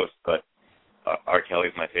co-host, but R.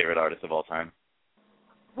 Kelly's my favorite artist of all time.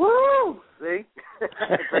 Woo! See?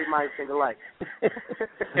 Great minds think alike.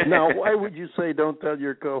 Now, why would you say don't tell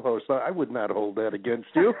your co-host? I would not hold that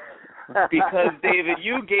against you. Because, David,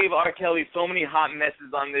 you gave R. Kelly so many hot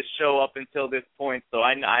messes on this show up until this point, so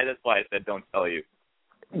I that's why I said don't tell you.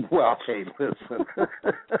 Well, hey, listen.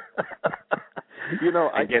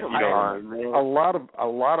 I guess a lot of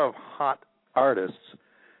hot artists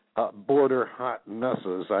border hot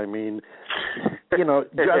messes. I mean,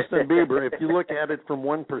 Justin Bieber, if you look at it from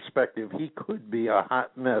one perspective, he could be a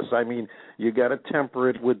hot mess. I mean, you got to temper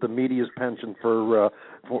it with the media's penchant for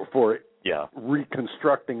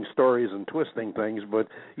reconstructing stories and twisting things. But,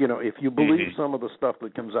 if you believe some of the stuff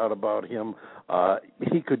that comes out about him,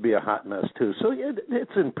 he could be a hot mess, too. So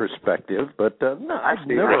it's in perspective. But, no, I'd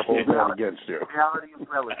never hold that against you. Reality is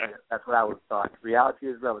relative. That's what I would thought. Reality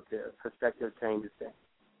is relative. Perspective changes things.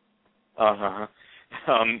 Uh-huh.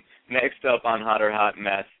 Next up on Hot or Hot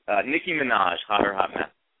Mess, Nicki Minaj, Hot or Hot Mess?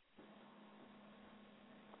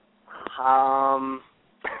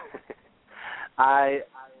 I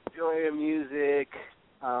enjoy her music.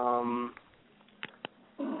 I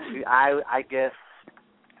guess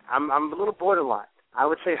I'm a little borderline. I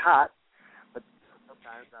would say hot, but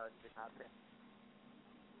sometimes I would say hot mess.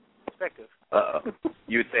 Perspective.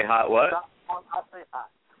 You would say hot what? I'll say hot.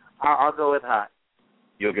 I'll go with hot.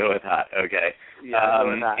 You'll go with hot, okay. Yeah, I'll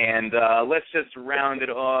go with hot. And let's just round it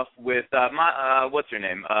off with, what's her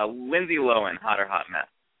name? Lindsay Lohan, Hot or Hot Mess?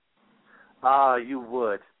 You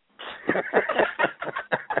would.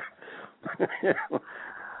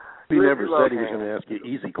 He never said he was going to ask you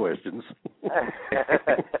easy questions.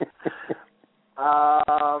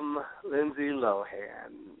 Lindsay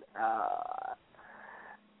Lohan.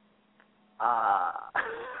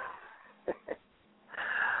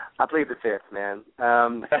 I plead the fifth, man. I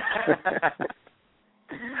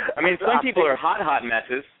mean, some people are hot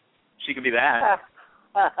messes. She could be that.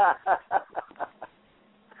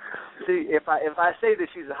 See, if I say that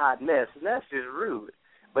she's a hot mess, then that's just rude.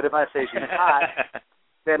 But if I say she's hot,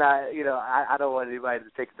 then I don't want anybody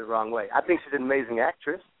to take it the wrong way. I think she's an amazing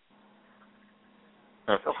actress.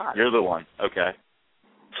 So hot. You're the one. Okay.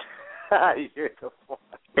 You're the one.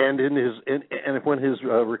 And when his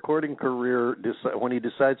recording career, when he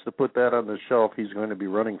decides to put that on the shelf, he's going to be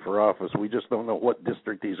running for office. We just don't know what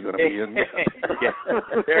district he's going to be in. Yeah,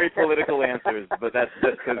 very political answers, but that's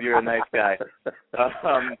just because you're a nice guy.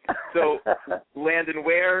 So, Landon,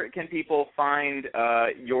 where can people find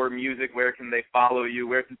your music? Where can they follow you?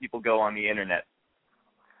 Where can people go on the internet?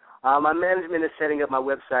 My management is setting up my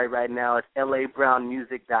website right now. It's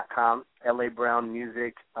labrownmusic.com. LA Brown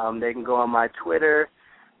Music. They can go on my Twitter.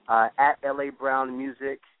 At LA Brown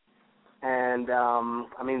Music, and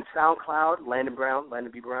SoundCloud, Landon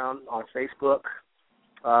B. Brown on Facebook,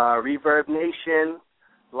 Reverb Nation,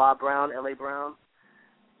 La Brown, LA Brown.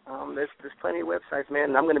 There's plenty of websites, man,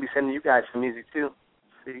 and I'm going to be sending you guys some music too.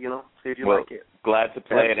 See if you like it. Glad to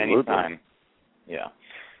play it any time. Yeah.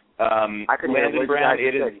 Landon Brown,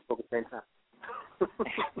 it is. At the same time.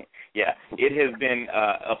 Yeah, it has been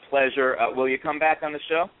a pleasure. Will you come back on the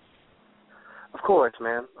show? Of course,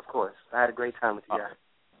 man. Of course. I had a great time with you guys.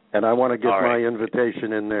 And I want to get my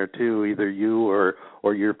invitation in there, too. Either you or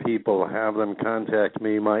your people, have them contact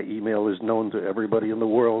me. My email is known to everybody in the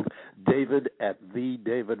world,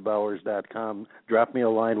 david@thedavidbowers.com. Drop me a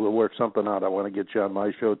line. We'll work something out. I want to get you on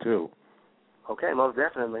my show, too. Okay, most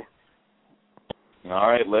definitely. All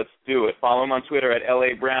right, let's do it. Follow him on Twitter at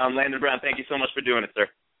LA Brown. Landon Brown, thank you so much for doing it, sir.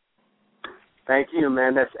 Thank you,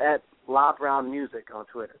 man. That's at La Brown Music on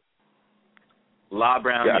Twitter. La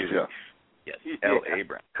Brown Music. Yes, L.A.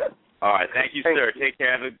 Brown. All right, thank you, sir. Take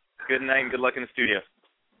care. Have a good night and good luck in the studio.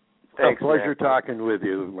 Thanks, a pleasure talking with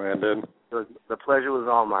you, Landon. The pleasure was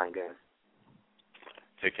all mine, guys.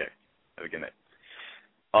 Take care. Have a good night.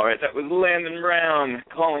 All right, that was Landon Brown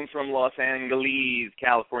calling from Los Angeles,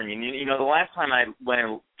 California. And the last time I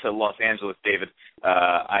went to Los Angeles, David,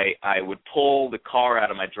 I would pull the car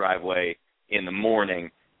out of my driveway in the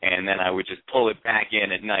morning, and then I would just pull it back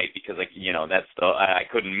in at night because, I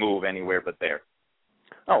couldn't move anywhere but there.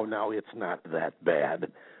 Oh, no, it's not that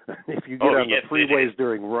bad. If you get on the freeways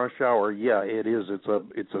during rush hour, yeah, it is.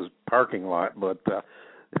 It's a parking lot, but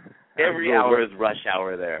every hour is rush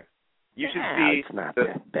hour there. You should see. It's not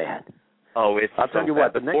that bad. Oh, it's. I'll tell you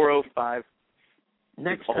what. The 405.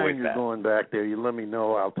 Next time you're going back there, you let me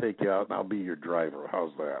know. I'll take you out and I'll be your driver.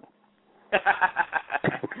 How's that?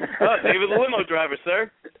 Oh, David, the limo driver,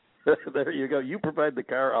 sir. There you go. You provide the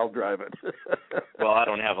car, I'll drive it. Well, I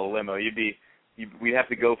don't have a limo. We'd have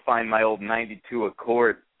to go find my old '92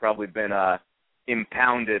 Accord probably been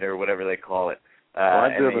impounded or whatever they call it.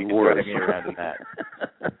 I've and driven you can worse. drive me around in that.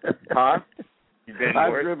 Huh? You've been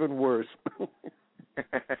I've worse? driven worse.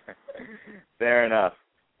 Fair enough.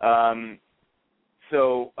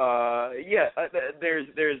 There's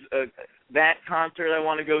that concert I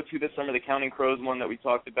want to go to this summer, the Counting Crows one that we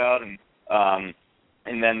talked about, and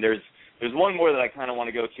then there's one more that I kind of want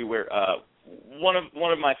to go to where one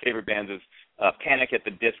of my favorite bands is Panic at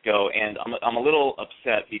the Disco, and I'm a little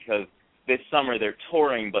upset because this summer they're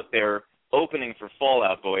touring, but they're opening for Fall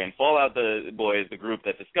Out Boy, and Fall Out Boy is the group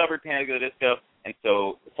that discovered Panic at the Disco, and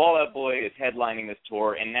so Fall Out Boy is headlining this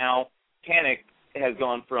tour, and now Panic has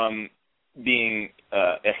gone from being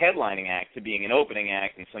a headlining act to being an opening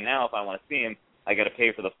act, and so now if I want to see him, I got to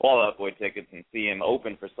pay for the Fall Out Boy tickets and see him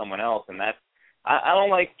open for someone else, and that's I don't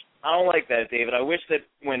like that, David. I wish that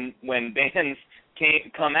when bands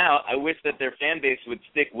come out, I wish that their fan base would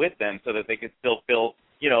stick with them so that they could still fill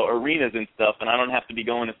arenas and stuff, and I don't have to be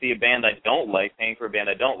going to see a band I don't like, paying for a band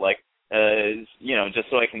I don't like, just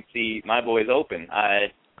so I can see my boys open.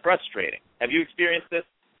 It's frustrating. Have you experienced this?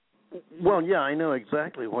 Well, yeah, I know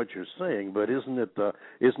exactly what you're saying, but isn't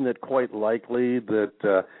it quite likely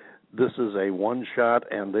that this is a one shot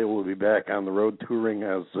and they will be back on the road touring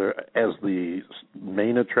as the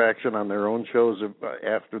main attraction on their own shows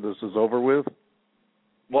after this is over with?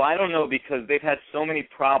 Well, I don't know, because they've had so many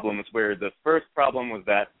problems where the first problem was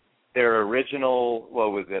that their original,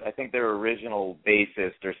 I think their original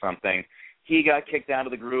bassist or something, he got kicked out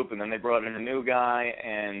of the group, and then they brought in a new guy,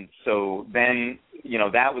 and so then,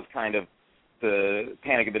 that was kind of the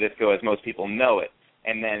Panic at the Disco as most people know it.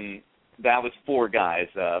 And then that was four guys,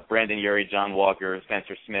 Brandon Urie, John Walker,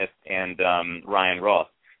 Spencer Smith, and Ryan Ross.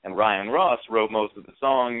 And Ryan Ross wrote most of the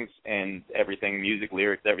songs and everything, music,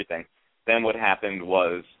 lyrics, everything. Then what happened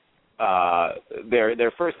was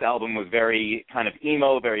their first album was very kind of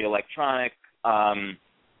emo, very electronic, and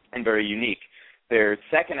very unique. Their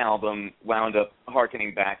second album wound up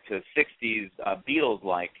hearkening back to 60s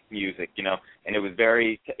Beatles-like music, and it was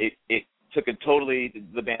it took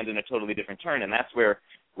the band in a totally different turn, and that's where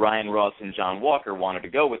Ryan Ross and John Walker wanted to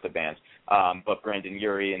go with the band. But Brandon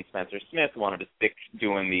Urie and Spencer Smith wanted to stick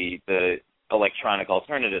doing the electronic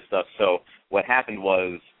alternative stuff. So what happened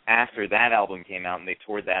was, after that album came out and they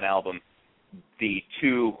toured that album, the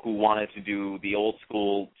two who wanted to do the old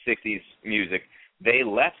school 60s music, they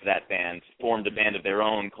left that band, formed a band of their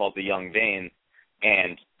own called the Young Vanes,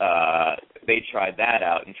 and they tried that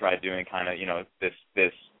out and tried doing kind of,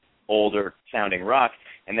 this older sounding rock,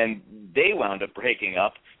 and then they wound up breaking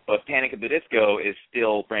up. But Panic at the Disco is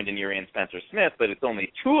still Brandon Urie and Spencer Smith, but it's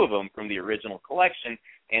only two of them from the original collection,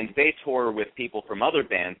 and they tour with people from other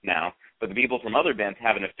bands now, but the people from other bands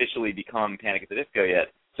haven't officially become Panic at the Disco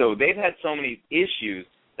yet. So they've had so many issues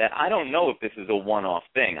that I don't know if this is a one-off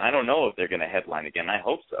thing. I don't know if they're going to headline again. I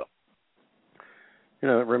hope so. It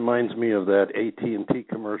reminds me of that AT&T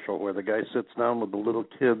commercial where the guy sits down with the little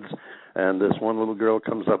kids, and this one little girl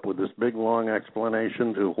comes up with this big, long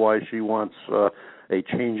explanation to why she wants a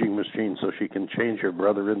changing machine so she can change her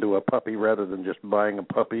brother into a puppy rather than just buying a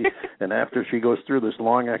puppy. And after she goes through this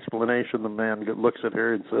long explanation, the man looks at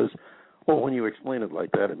her and says, well, when you explain it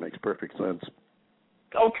like that, it makes perfect sense.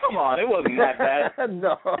 Oh, come on. It wasn't that bad.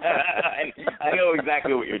 No. I know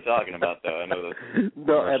exactly what you're talking about, though. I know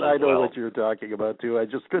no, and I know what you're talking about, too. I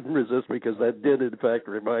just couldn't resist because that did, in fact,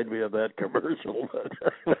 remind me of that commercial.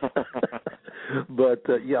 But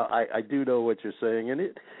I do know what you're saying. And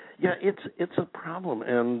it's a problem.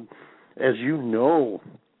 And as you know,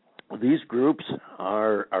 these groups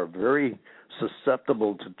are very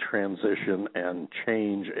susceptible to transition and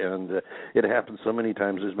change, and it happens so many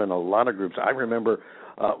times. There's been a lot of groups. I remember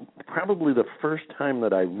probably the first time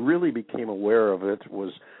that I really became aware of it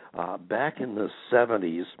was back in the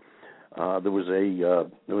 70s. There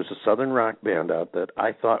was a southern rock band out that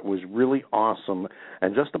I thought was really awesome,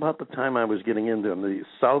 and just about the time I was getting into them, the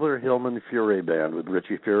Souther Hillman Furay Band with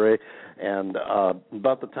Richie Furay, and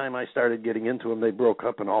about the time I started getting into them, they broke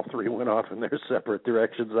up and all three went off in their separate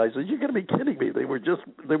directions. I said, "You're going to be kidding me! They were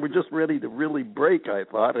just ready to really break," I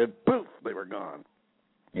thought, and poof, they were gone.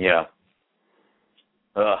 Yeah.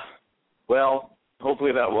 Well,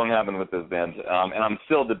 hopefully that won't happen with this band. And I'm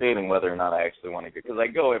still debating whether or not I actually want to go, because I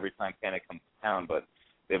go every time Panic comes to town, but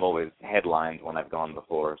they've always headlined when I've gone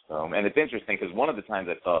before. So, and it's interesting because one of the times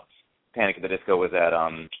I saw Panic at the Disco was at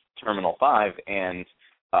Terminal 5, and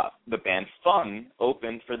the band Fun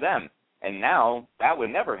opened for them. And now that would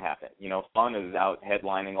never happen. Fun is out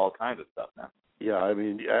headlining all kinds of stuff now. Yeah, I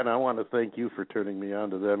mean, and I want to thank you for turning me on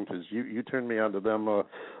to them, because you turned me on to them,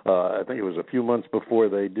 I think it was a few months before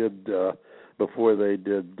they did before they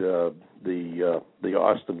did the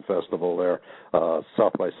Austin Festival there,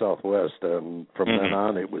 South by Southwest, and from then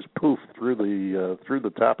on it was poof through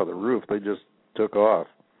the top of the roof. They just took off.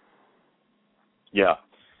 Yeah.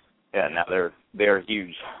 Now they're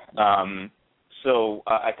huge. So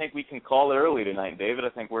I think we can call it early tonight, David. I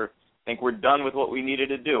think we're done with what we needed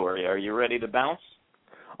to do. Are you ready to bounce?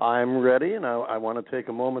 I'm ready, and I want to take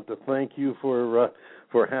a moment to thank you for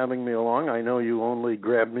having me along. I know you only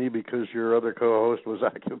grabbed me because your other co-host was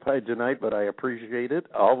occupied tonight, but I appreciate it.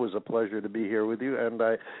 Always a pleasure to be here with you, and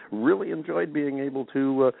I really enjoyed being able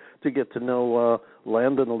to get to know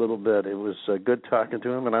Landon a little bit. It was good talking to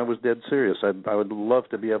him, and I was dead serious. I would love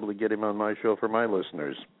to be able to get him on my show for my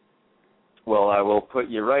listeners. Well, I will put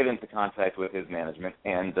you right into contact with his management,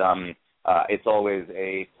 and it's always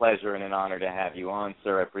a pleasure and an honor to have you on,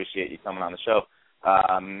 sir. I appreciate you coming on the show,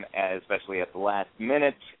 especially at the last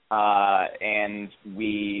minute, and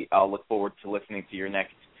I'll look forward to listening to your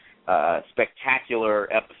next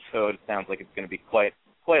spectacular episode. It sounds like it's going to be quite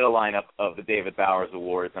a lineup of the David Bowers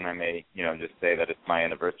Awards, and I may, just say that it's my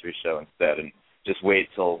anniversary show instead, and just wait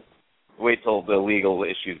till the legal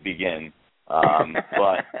issues begin.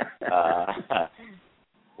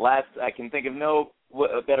 Last, I can think of no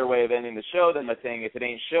better way of ending the show than by saying, if it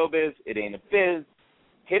ain't showbiz, it ain't a biz.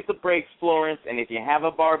 Hit the brakes, Florence, and if you have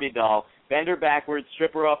a Barbie doll, bend her backwards,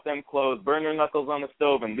 strip her off them clothes, burn her knuckles on the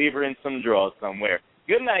stove, and leave her in some drawers somewhere.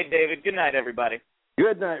 Good night, David. Good night, everybody.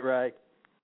 Good night, Ray.